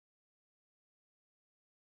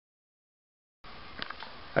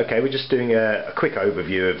Okay, we're just doing a quick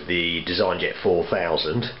overview of the DesignJet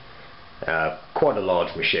 4000. Quite a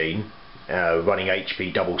large machine, running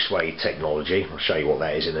HP double swathe technology. I'll show you what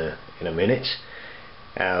that is in a minute.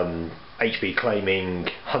 HP claiming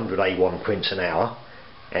 100 A1 prints an hour,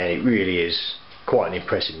 and it really is quite an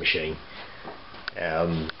impressive machine.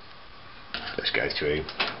 Let's go through.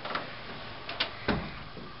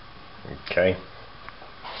 Okay,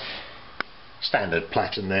 standard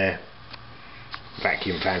Platen there.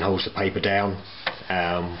 Vacuum fan holds the paper down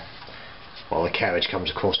while the carriage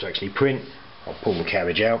comes across to actually print. I'll pull the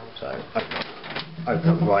carriage out, so open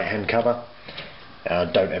up the right hand cover.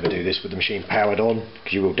 Don't ever do this with the machine powered on,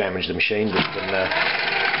 because you will damage the machine. You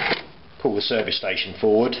can pull the service station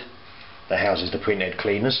forward that houses the Printhead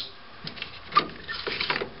Cleaners.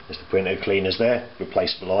 There's the Printhead Cleaners there,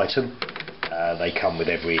 replaceable item. They come with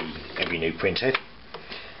every new printhead.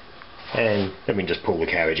 And then we can just pull the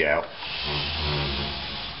carriage out.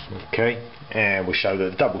 Okay, and we'll show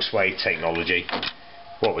the double swathe technology,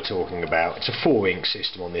 what we're talking about. It's a 4-ink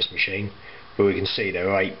system on this machine, but we can see there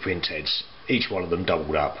are 8 printheads, each one of them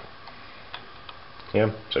doubled up.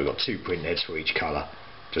 Yeah, so we've got 2 printheads for each colour.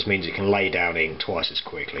 Just means it can lay down ink twice as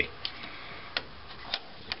quickly.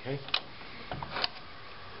 Okay.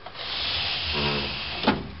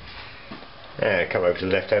 Come over to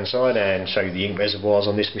the left hand side and show you the ink reservoirs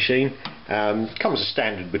on this machine. Comes as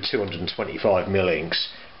standard with 225mm inks.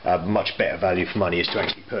 Much better value for money is to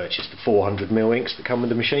actually purchase the 400mm inks that come with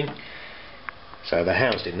the machine. So they're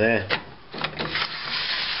housed in there.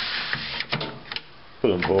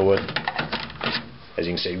 Pull them forward. As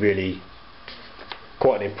you can see, really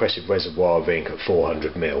quite an impressive reservoir of ink at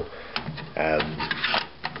 400mm.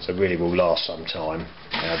 So really will last some time.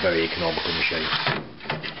 Very economical machine.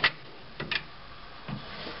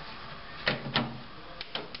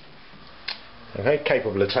 Okay,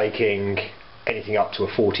 capable of taking anything up to a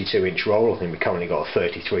 42-inch roll. I think we've currently got a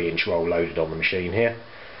 33-inch roll loaded on the machine here,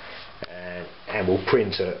 and will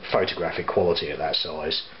print at photographic quality at that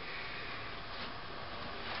size.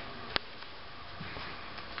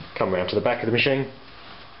 Come round to the back of the machine.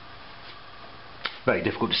 Very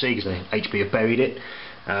difficult to see because HP have buried it,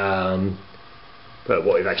 but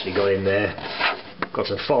what we've actually got in there, got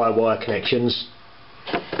some Firewire connections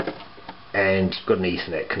and got an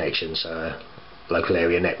Ethernet connection, so local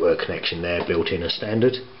area network connection there built in as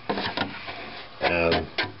standard.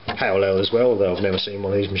 Parallel as well, although I've never seen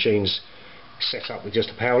one of these machines set up with just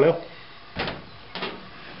a parallel.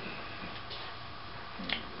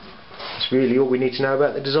 That's really all we need to know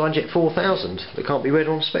about the DesignJet 4000 that can't be read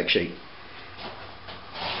on the spec sheet.